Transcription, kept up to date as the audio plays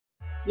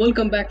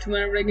Welcome back to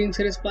my raging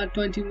series part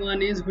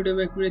 21। इस video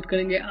में create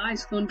करेंगे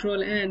आइस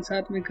कंट्रोल एंड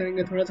साथ में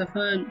करेंगे थोड़ा सा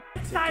fun.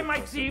 Next time I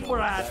see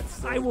Brad,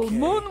 I will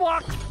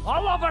moonwalk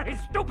all over his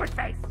stupid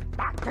face.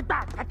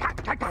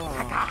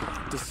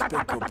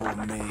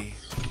 Despicable me.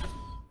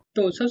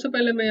 तो सबसे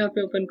पहले मैं यहाँ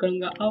पे ओपन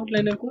करूंगा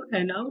आउटलाइनर को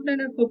एंड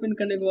आउटलाइनर को ओपन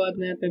करने के बाद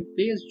मैं यहाँ पे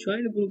बेस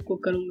जॉइंट ग्रुप को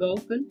करूंगा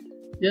open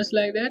just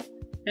like that.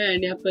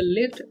 And यहाँ पे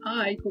लेफ्ट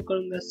आई को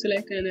करूंगा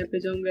सिलेक्ट एंड यहाँ पे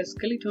जाऊंगा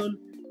स्केलेटन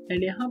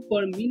एंड यहाँ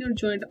पर मिनर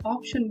जॉइंट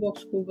ऑप्शन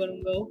बॉक्स को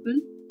करूंगा ओपन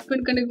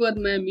करने के बाद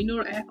मैं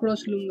मिनर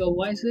एक्रॉस लूंगा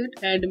वाइजेट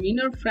एंड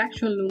मिनर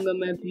फ्रैक्शन लूंगा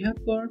मैं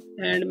पर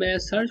एंड मैं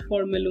सर्च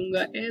फॉर में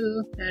लूंगा एल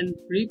एंड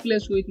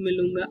रिप्लेस विथ में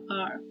लूंगा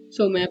आर।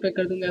 सो मैं यहाँ पे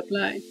कर दूंगा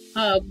अप्लाई।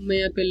 अब मैं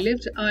यहाँ पे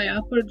लेफ्ट आई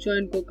अपर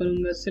जॉइंट को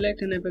करूंगा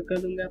सिलेक्ट एंड यहाँ पे कर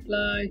दूंगा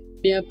अप्लाई।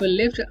 यहाँ पे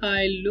लेफ्ट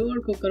आई लोअर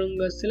को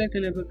करूंगा सिलेक्ट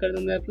एंड यहाँ पे कर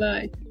दूंगा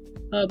अप्लाई।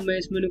 अब मैं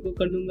इस मेनू को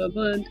कर दूंगा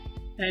बंद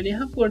एंड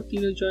यहाँ पर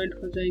तीनों जॉइंट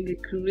हो जाएंगे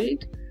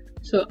क्रिएट।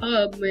 सो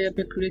अब मैं यहाँ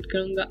पे क्रिएट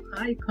करूंगा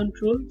आई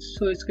कंट्रोल।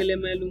 सो इसके लिए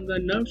मैं लूंगा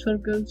नर्व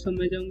सर्कल। सो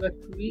मैं जाऊंगा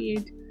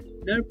क्रिएट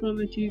नर्व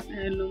प्रोमेटिव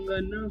एंड लूंगा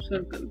नर्व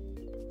सर्कल।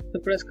 तो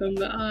प्रेस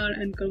करूंगा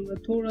आर एंड करूंगा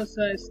थोड़ा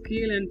सा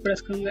स्केल एंड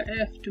प्रेस करूंगा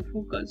एफ टू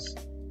फोकस।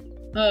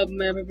 अब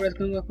मैं यहाँ पे प्रेस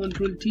करूंगा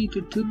control T to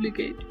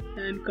duplicate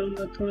and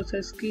करूंगा थोड़ा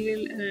सा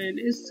स्केल एंड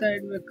इस साइड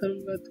में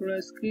करूंगा थोड़ा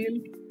scale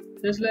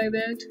just like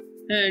that.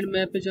 And मैं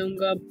यहाँ पे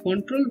जाऊंगा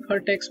कंट्रोल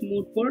वर्टेक्स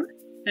मोड पर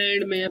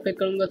एंड मैं यहाँ पे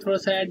करूंगा थोड़ा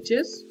सा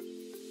एडजस्ट।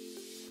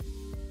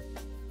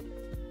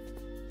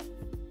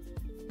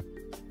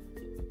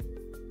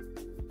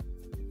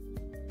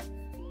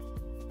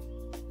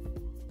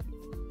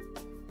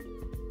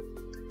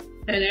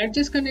 एंड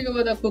एडजस्ट करने के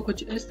बाद आपको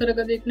कुछ इस तरह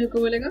का देखने को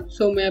मिलेगा।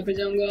 सो मैं यहाँ पे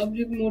जाऊंगा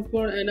ऑब्जेक्ट मोड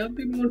पर एंड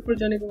ऑब्जेक्ट मोड पर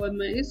जाने के बाद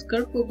मैं इस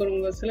कर्व को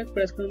करूंगा सेलेक्ट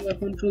प्रेस करूंगा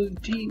कंट्रोल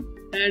जी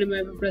एंड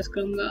मैं प्रेस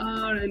करूंगा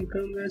आर एंड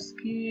करूंगा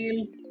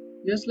स्केल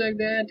जस्ट लाइक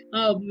दैट।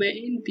 अब मैं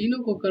इन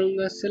तीनों को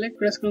करूंगा सेलेक्ट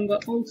प्रेस करूंगा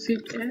all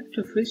shift F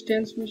two freeze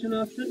transmission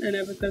option and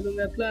यहाँ पे कर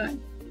दूंगा अप्लाई।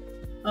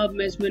 अब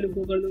मैं इस मेनू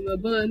को कर दूंगा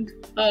बंद।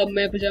 अब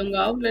मैं पे जाऊंगा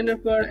आउटलाइनर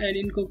पर एंड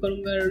इनको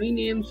करूंगा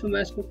रीनेम। सो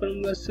मैं इसको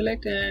करूंगा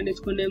सिलेक्ट एंड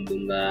इसको नेम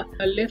दूंगा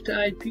left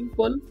I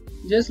pupal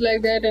just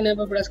like that and यहाँ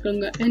पर प्रेस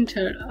करूंगा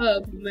एंटर।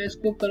 अब मैं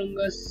इसको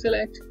करूंगा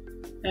सिलेक्ट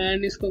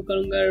एंड इसको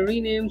करूंगा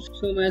रीनेम।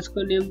 सो मैं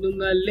इसको नेम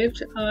दूंगा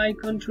left I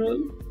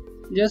control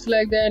just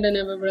like that and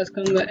यहाँ पर प्रेस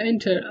करूंगा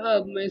एंटर।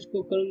 अब मैं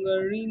इसको करूंगा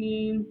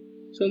रीनेम।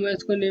 सो मैं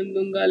इसको नेम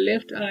दूंगा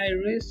left I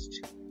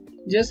wrist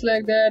just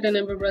like that and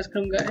यहाँ पे प्रेस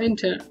करूंगा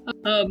एंटर।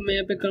 अब मैं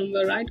यहाँ पे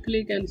करूंगा right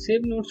click and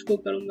save notes को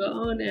करूंगा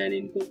ऑन एंड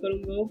इनको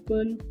करूंगा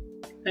ओपन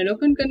एंड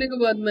ओपन करने के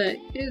बाद मैं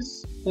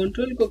इस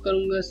कंट्रोल को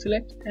करूंगा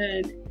सिलेक्ट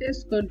एंड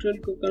इस कंट्रोल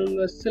को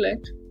करूंगा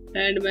सिलेक्ट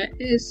एंड मैं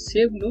इस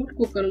सेव नोट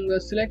को करूंगा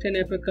सिलेक्ट एंड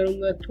यहाँ पे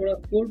करूंगा थोड़ा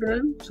कोड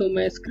रन। सो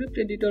मैं स्क्रिप्ट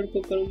एडिटर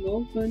को करूंगा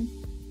ओपन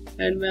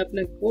एंड मैं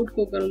अपने कोड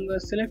को करूंगा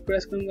सिलेक्ट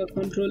प्रेस करूंगा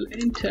कंट्रोल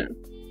एंटर।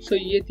 सो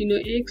ये तीनों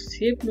एक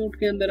सेव नोट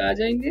के अंदर आ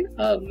जाएंगे।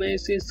 अब मैं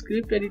इसे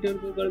स्क्रिप्ट एडिटर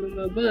को कर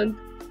दूंगा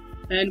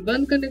बंद एंड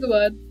बंद करने के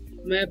बाद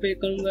मैं पे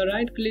करूंगा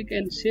right click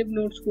and save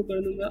notes को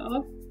कर दूंगा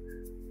ऑफ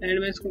एंड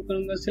मैं इसको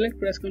करूंगा सिलेक्ट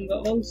प्रेस करूंगा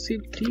all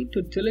shift T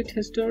to delete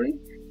history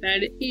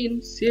and in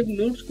save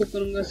notes को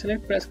करूंगा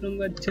सिलेक्ट प्रेस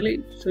करूंगा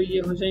डिलीट। सो ये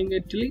हो जाएंगे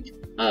डिलीट।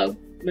 अब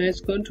मैं इस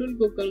कंट्रोल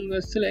को करूंगा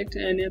सिलेक्ट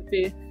एंड यहाँ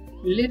पे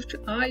लेफ्ट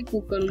आई को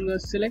करूंगा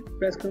सिलेक्ट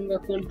प्रेस करूंगा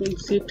control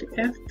shift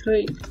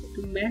F3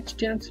 to match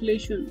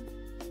translation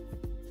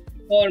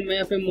और मैं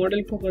यहाँ पे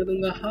मॉडल को कर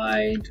दूंगा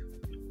हाइड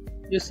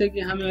जिससे कि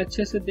हमें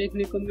अच्छे से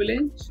देखने को मिले।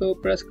 सो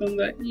प्रेस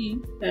करूंगा E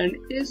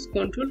एंड इस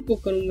कंट्रोल को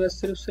करूंगा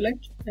सिर्फ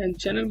सिलेक्ट एंड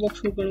चैनल बॉक्स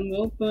को करूंगा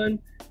ओपन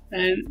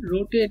एंड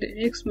रोटेट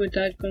X में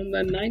टाइप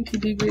करूंगा 90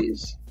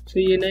 डिग्रीज। सो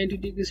ये 90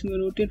 डिग्रीज में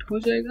रोटेट हो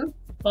जाएगा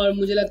और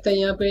मुझे लगता है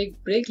यहाँ पे एक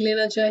ब्रेक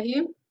लेना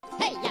चाहिए।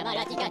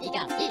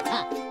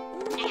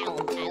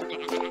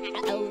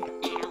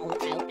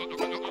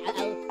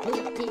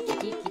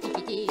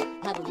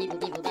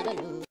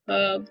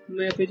 अब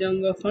मैं पे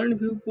जाऊंगा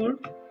फ्रंट व्यू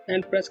पर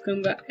एंड प्रेस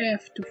करूंगा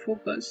F टू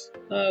फोकस।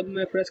 अब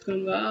मैं प्रेस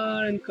करूंगा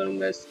R एंड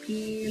करूंगा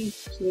स्केल।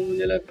 सो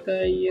मुझे लगता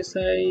है ये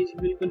साइज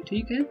बिल्कुल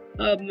ठीक है।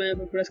 अब मैं यहाँ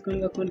पे प्रेस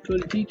करूंगा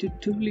control T to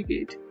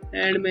duplicate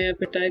and मैं यहाँ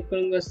पे टाइप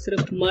करूंगा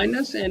सिर्फ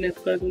माइनस एंड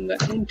F कर दूंगा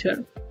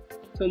एंटर।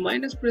 तो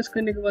माइनस प्रेस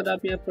करने के बाद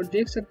आप यहाँ पर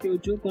देख सकते हो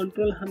जो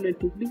कंट्रोल हमने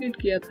डुप्लीकेट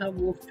किया था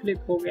वो फ्लिप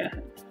हो गया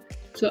है।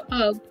 सो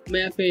अब मैं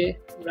यहाँ पे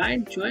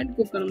राइट जॉइंट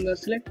को करूंगा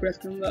सिलेक्ट प्रेस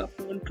करूंगा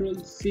control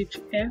shift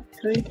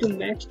F3 to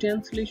match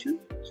translation.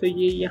 सो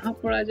ये यहाँ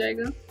पर आ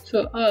जाएगा। सो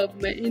अब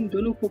मैं इन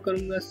दोनों को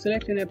करूंगा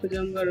सिलेक्ट एंड यहाँ पे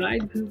जाऊंगा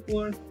राइट व्यू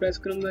पर प्रेस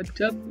करूंगा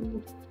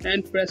W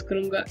एंड प्रेस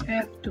करूंगा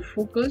F टू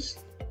फोकस।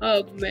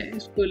 अब मैं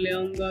इसको ले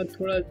आऊंगा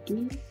थोड़ा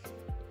दूर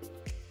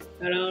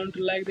around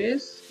like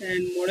this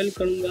and model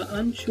करूंगा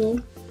अनशो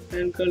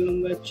एंड कर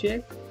लूंगा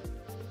चेक।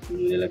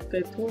 मुझे लगता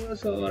है थोड़ा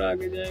सा और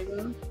आगे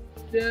जाएगा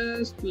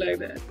जस्ट लाइक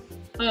दैट।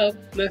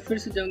 अब मैं फिर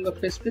से जाऊंगा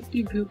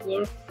पर्सपेक्टिव व्यू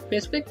पर।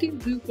 पर्सपेक्टिव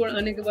व्यू पर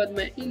आने के बाद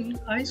मैं इन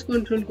आइस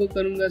कंट्रोल को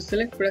करूंगा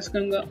सिलेक्ट प्रेस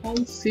करूंगा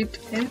all shift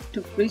F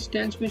to freeze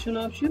transmission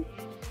option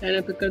and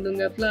यहाँ पे कर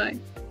दूंगा अप्लाई।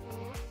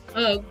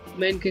 अब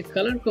मैं इनके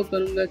कलर को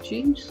करूंगा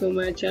चेंज। सो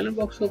मैं चैनल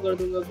बॉक्स को कर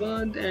दूंगा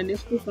बंद एंड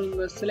इसको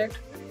करूंगा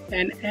सिलेक्ट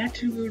एंड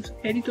एट्रीब्यूट्स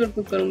एडिटर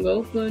को करूँगा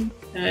ओपन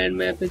एंड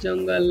मैं यहाँ पे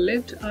जाऊँगा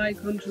left I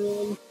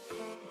control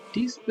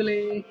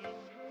display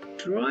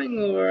drawing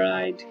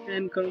override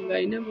and करूँगा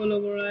इनेबल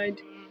ओवरराइड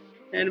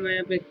एंड मैं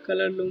यहाँ पे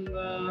कलर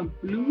लूँगा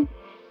blue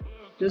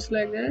just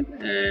like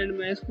that and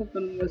मैं इसको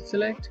करूँगा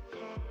सिलेक्ट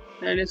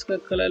एंड इसका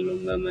कलर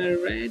लूँगा मैं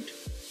रेड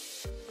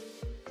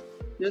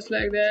जस्ट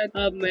लाइक दैट।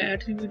 अब मैं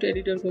एट्रीब्यूट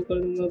एडिटर को कर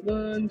दूँगा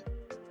बंद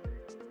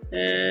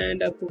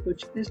एंड आपको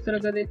कुछ इस तरह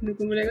का देखने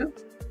को मिलेगा।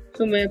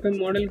 तो मैं यहाँ पे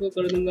मॉडल को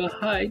कर दूँगा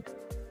हाइड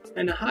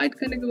एंड हाइड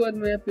करने के बाद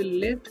मैं यहाँ पे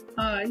left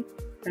I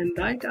and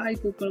right I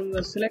को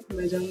करूँगा सिलेक्ट।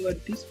 मैं जाऊँगा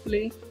डिस्प्ले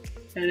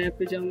एंड यहाँ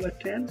पे जाऊँगा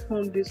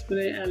transform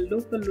display and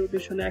local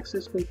rotation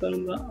access को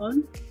करूँगा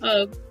ऑन।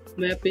 अब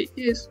मैं यहाँ पे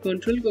इस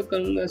कंट्रोल को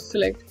करूँगा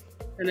सिलेक्ट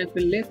एंड यहाँ पे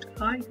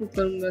लेफ्ट आई को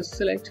करूँगा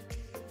सिलेक्ट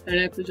एंड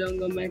यहाँ पे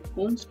जाऊँगा मैं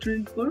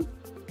कॉन्स्टेंट पर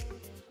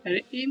एंड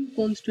इन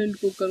कॉन्स्टेंट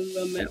को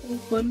करूँगा मैं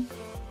ओपन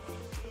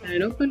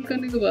एंड ओपन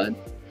करने के बाद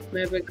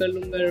मैं यहाँ पे कर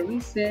लूँगा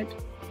रीसेट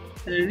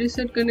एंड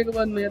रीसेट करने के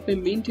बाद मैं यहाँ पे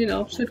मेंटेन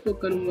ऑफसेट को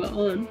करूँगा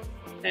ऑन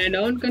एंड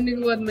ऑन करने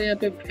के बाद मैं यहाँ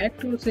पे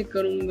वेक्टर से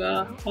करूँगा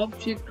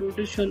ऑब्जेक्ट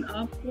रोटेशन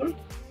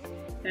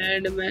अपवर्ड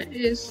एंड मैं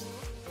इस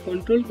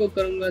कंट्रोल को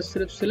करूँगा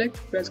सिर्फ सिलेक्ट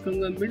प्रेस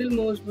करूँगा मिडिल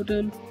माउस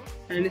बटन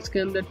एंड इसके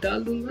अंदर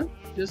डाल दूँगा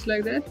जस्ट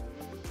लाइक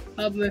दैट।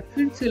 अब मैं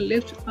फिर से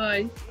लेफ्ट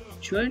आई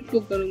जॉइंट को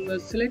करूँगा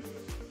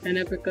सिलेक्ट एंड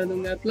यहाँ पे कर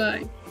दूँगा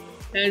अप्लाई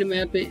एंड मैं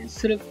यहाँ पे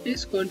सिर्फ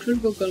इस कंट्रोल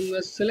को करूँगा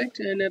सिलेक्ट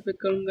एंड यहाँ पे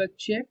करूँगा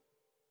चेक।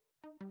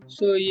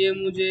 सो ये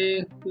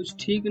मुझे कुछ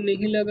ठीक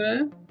नहीं लग रहा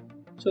है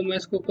सो मैं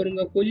इसको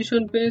करूँगा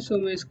पोजीशन पे। सो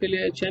मैं इसके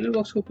लिए चैनल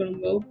बॉक्स को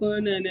करूँगा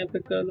ओपन एंड यहाँ पे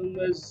कर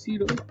दूँगा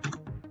 0।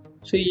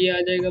 सो ये आ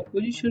जाएगा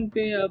पोजीशन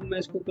पे। अब मैं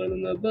इसको कर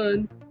दूँगा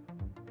बंद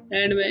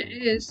एंड मैं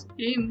इस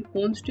एम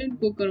कांस्टेंट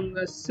को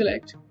करूँगा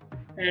सिलेक्ट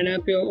एंड यहाँ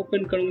पे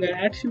ओपन करूँगा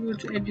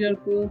एट्रीब्यूट एडिटर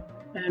को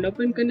एंड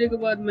ओपन करने के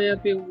बाद मैं यहाँ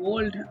पे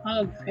वर्ल्ड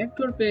अब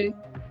वेक्टर पे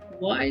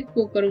y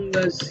को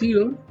करूँगा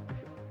 0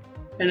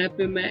 एंड यहाँ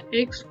पे मैं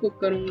x को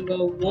करूँगा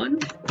 1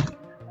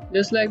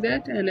 जस्ट लाइक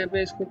दैट एंड यहाँ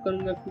पे इसको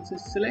करूँगा फिर से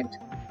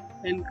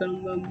सिलेक्ट एंड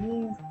करूँगा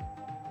मूव।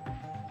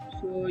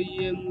 सो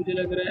ये मुझे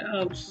लग रहा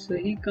है अब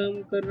सही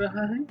काम कर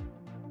रहा है।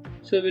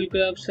 सो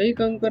बिल्कुल आप सही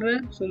काम कर रहे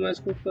हैं। सो मैं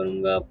इसको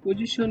करूँगा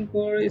पोजीशन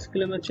पर। इसके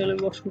लिए मैं चैनल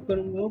बॉक्स को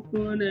करूँगा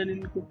ओपन एंड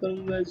इनको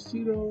करूँगा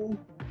 0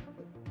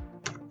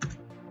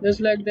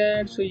 जस्ट लाइक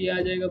दैट। सो ये आ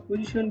जाएगा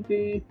पोजीशन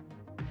पे।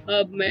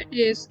 अब मैं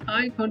इस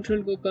आई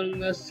कंट्रोल को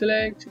करूँगा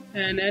सिलेक्ट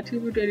एंड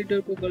एट्रीब्यूट एडिटर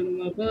को कर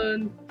दूंगा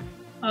बंद।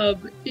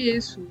 अब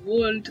इस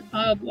वर्ल्ड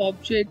अब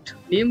ऑब्जेक्ट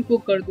नेम को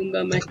कर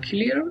दूंगा मैं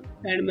क्लियर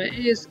एंड मैं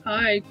इस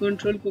आई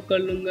कंट्रोल को कर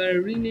लूँगा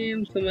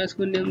रीनेम। तो मैं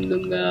इसको नेम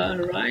दूंगा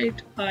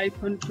right I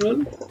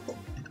control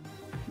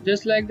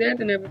just like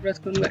that and यहाँ पे प्रेस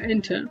करूँगा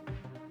एंटर।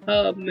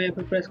 अब मैं यहाँ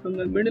पे प्रेस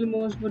करूँगा मिडिल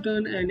माउस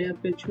बटन एंड यहाँ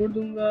पे छोड़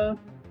दूंगा।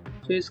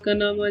 तो इसका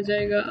नाम आ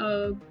जाएगा।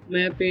 अब मैं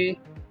यहाँ पे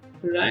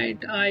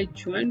राइट आई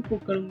जॉइंट को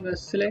करूँगा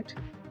सिलेक्ट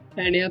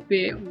एंड यहाँ पे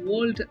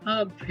वर्ल्ड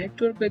अब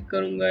वेक्टर पे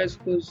करूँगा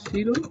इसको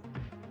 0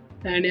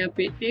 एंड यहाँ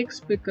पे x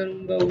पे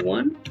करूँगा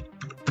 1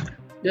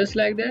 जस्ट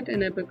लाइक दैट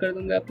एंड यहाँ पे कर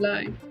दूंगा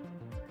अप्लाई।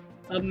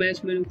 अब मैं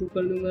इस मेनू को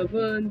कर दूंगा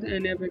बंद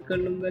एंड यहाँ पे कर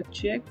लूँगा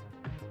चेक।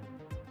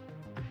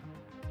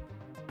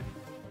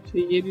 तो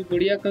ये भी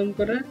बढ़िया काम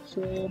कर रहा है।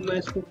 सो मैं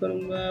इसको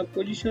करूँगा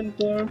पोजीशन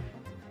पर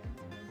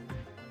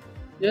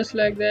जस्ट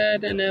लाइक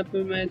दैट एंड यहाँ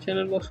पे मैं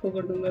चैनल बॉक्स को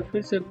कर दूंगा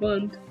फिर से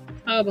बंद।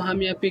 अब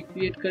हम यहाँ पे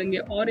क्रिएट करेंगे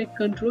और एक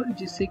कंट्रोल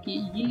जिससे कि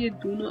ये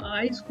दोनों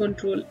आईज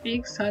कंट्रोल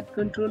एक साथ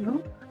कंट्रोल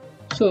हो।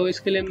 सो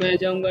इसके लिए मैं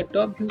जाऊँगा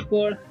टॉप व्यू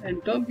पर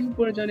एंड टॉप व्यू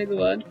पर जाने के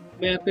बाद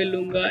मैं यहाँ पे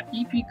लूँगा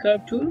ईपी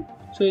कर्व टूल।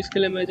 सो इसके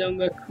लिए मैं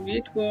जाऊँगा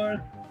क्रिएट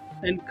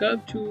पर and curve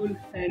tool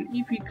and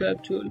EP curve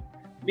tool.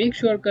 Make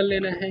sure कर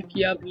लेना है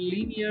कि आप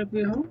लीनियर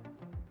पे हो।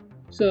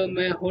 सो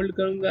मैं होल्ड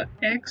करूँगा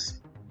X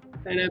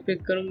एंड यहाँ पे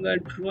करूँगा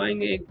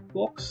ड्राइंग एक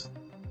box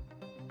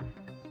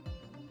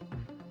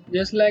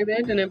just like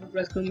that and यहाँ पे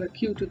प्रेस करूँगा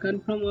Q टू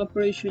कंफर्म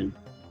ऑपरेशन।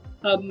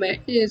 अब मैं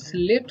इस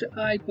लेफ्ट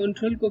आई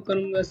कंट्रोल को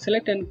करूँगा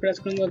सेलेक्ट एंड प्रेस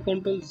करूँगा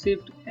control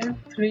shift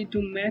F3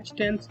 to match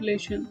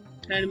translation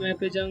and मैं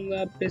पे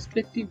जाऊँगा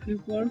पर्सपेक्टिव व्यू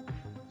पर।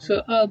 सो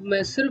अब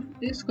मैं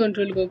सिर्फ इस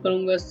कंट्रोल को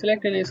करूँगा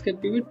सेलेक्ट एंड इसके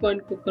पिवट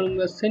पॉइंट को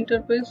करूँगा सेंटर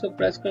पे। सो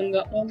प्रेस करूँगा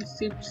all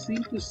shift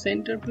C to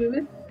centre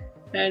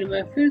pivot and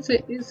मैं फिर से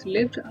इस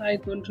लेफ्ट आई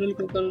कंट्रोल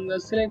को करूँगा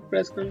सेलेक्ट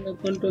प्रेस करूँगा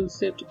control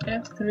shift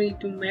F3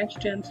 to match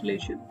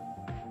translation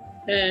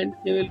and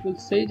ये बिल्कुल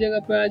सही जगह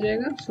पे आ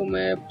जाएगा। सो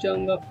मैं अब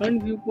जाऊँगा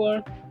फ्रंट व्यू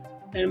पर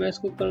एंड मैं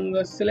इसको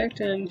करूँगा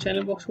सिलेक्ट एंड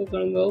चैनल बॉक्स को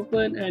करूँगा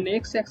ओपन एंड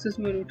एक्स एक्सिस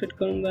में रोटेट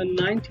करूँगा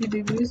 90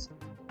 degrees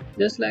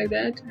just like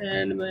that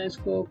and मैं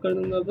इसको कर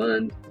दूँगा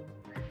बंद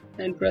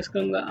एंड प्रेस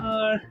करूँगा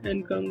R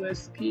एंड करूँगा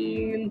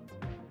scale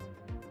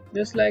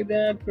just like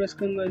that. Press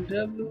करूँगा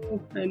W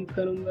एंड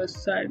करूँगा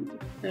साइड में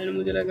एंड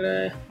मुझे लग रहा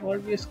है और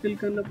भी स्केल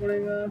करना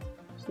पड़ेगा।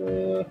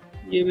 सो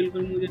ये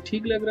बिल्कुल मुझे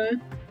ठीक लग रहा है।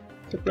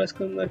 तो प्रेस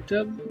करूँगा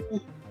W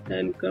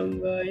एंड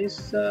करूँगा इस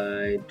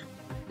साइड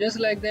जस्ट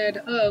लाइक दैट।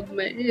 अब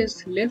मैं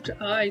इस लेफ्ट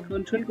आई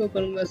कंट्रोल को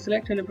करूँगा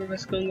सिलेक्ट एंड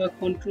प्रेस करूँगा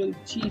control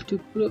G to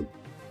group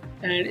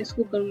and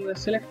इसको करूँगा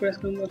सिलेक्ट प्रेस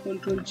करूँगा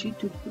control G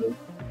to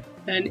group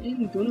and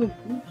in दोनों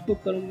ग्रुप्स को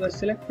करूंगा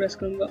सिलेक्ट, प्रेस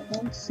करूंगा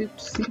Alt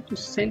Shift C to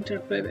centre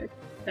pivot.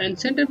 And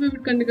centre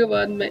pivot करने के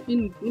बाद मैं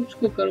इन ग्रुप्स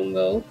को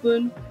करूंगा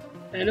ओपन,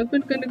 एंड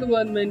ओपन करने के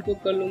बाद मैं इनको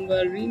कर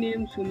लूंगा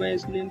रीनेम। सो मैं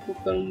इस नेम को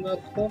करूंगा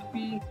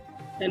कॉपी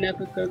एंड यहाँ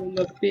पे कर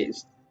दूंगा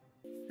पेस्ट,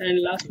 एंड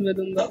लास्ट में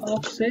दूंगा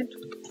offset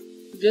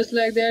just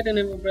like that, and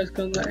यहाँ पे प्रेस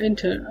करूंगा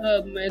एंटर।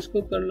 अब मैं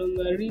इसको कर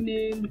लूंगा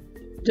rename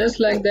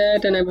just like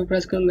that, and यहाँ पे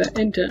प्रेस करूंगा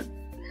एंटर।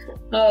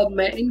 अब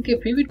मैं इनके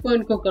पिवट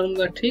पॉइंट को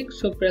करूंगा ठीक,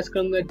 सो प्रेस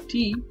करूंगा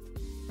T,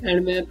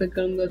 एंड मैं यहाँ पे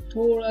करूंगा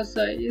थोड़ा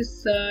सा इस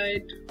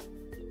साइड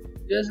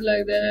जस्ट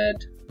लाइक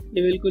दैट,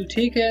 ये बिल्कुल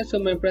ठीक है। सो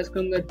मैं प्रेस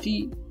करूंगा T।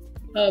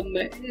 अब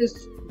मैं इस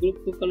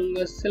ग्रुप को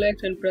करूंगा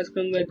सिलेक्ट एंड प्रेस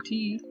करूंगा T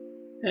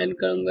एंड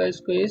करूंगा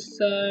इसको इस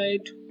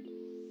side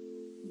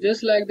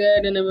just like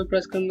that, and मैं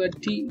प्रेस करूंगा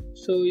T।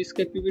 सो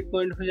इसके पिवट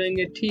पॉइंट हो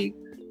जाएंगे ठीक।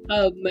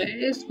 अब मैं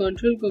इस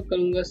कंट्रोल को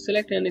करूंगा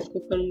सिलेक्ट एंड इसको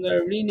करूंगा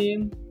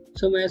रीनेम।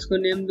 सो मैं इसको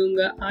नेम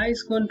दूंगा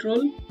ice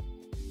control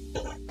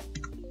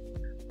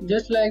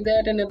just like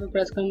that, and यहाँ पे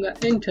प्रेस करूंगा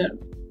एंटर।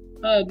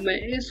 अब मैं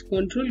इस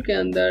कंट्रोल के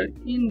अंदर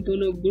इन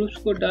दोनों ग्रुप्स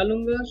को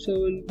डालूंगा। सो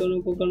इन दोनों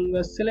को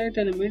करूंगा select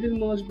and middle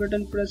mouse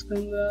button press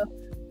करूंगा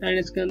एंड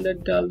इसके अंदर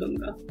डाल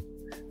दूंगा।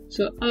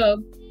 सो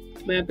अब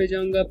मैं यहाँ पे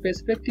जाऊंगा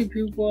पर्सपेक्टिव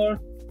व्यू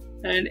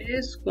पर एंड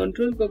इस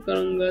कंट्रोल को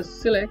करूंगा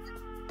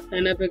सिलेक्ट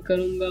एंड यहाँ पे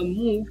करूंगा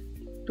मूव।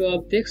 तो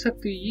आप देख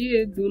सकते हो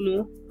ये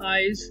दोनों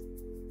आइज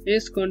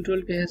इस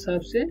कंट्रोल के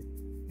हिसाब से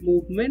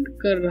मूवमेंट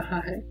कर रहा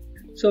है।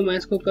 सो मैं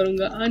इसको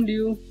करूंगा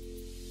अनड्यू,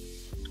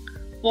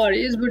 और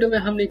इस वीडियो में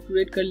हमने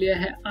क्रिएट कर लिया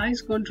है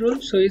आइस कंट्रोल।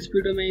 सो इस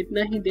वीडियो में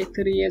इतना ही,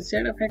 देखते रहिए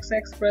ZFX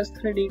एक्सप्रेस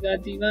 3D का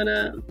दीवाना।